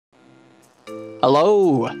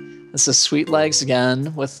Hello, this is Sweetlegs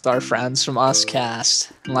again with our friends from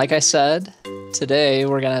USCAST. And like I said, today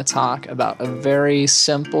we're going to talk about a very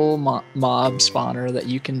simple mob spawner that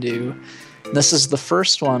you can do. This is the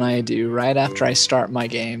first one I do right after I start my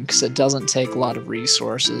game because it doesn't take a lot of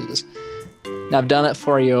resources. Now I've done it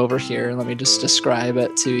for you over here. Let me just describe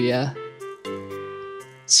it to you.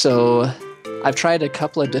 So I've tried a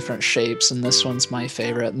couple of different shapes and this one's my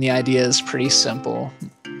favorite. And the idea is pretty simple.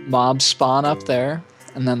 Mobs spawn up there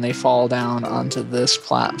and then they fall down onto this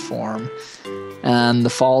platform. And the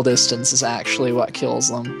fall distance is actually what kills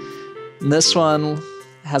them. And this one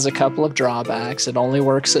has a couple of drawbacks. It only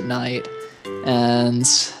works at night and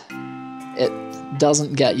it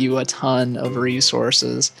doesn't get you a ton of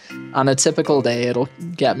resources. On a typical day, it'll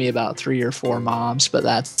get me about 3 or 4 mobs, but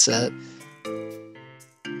that's it.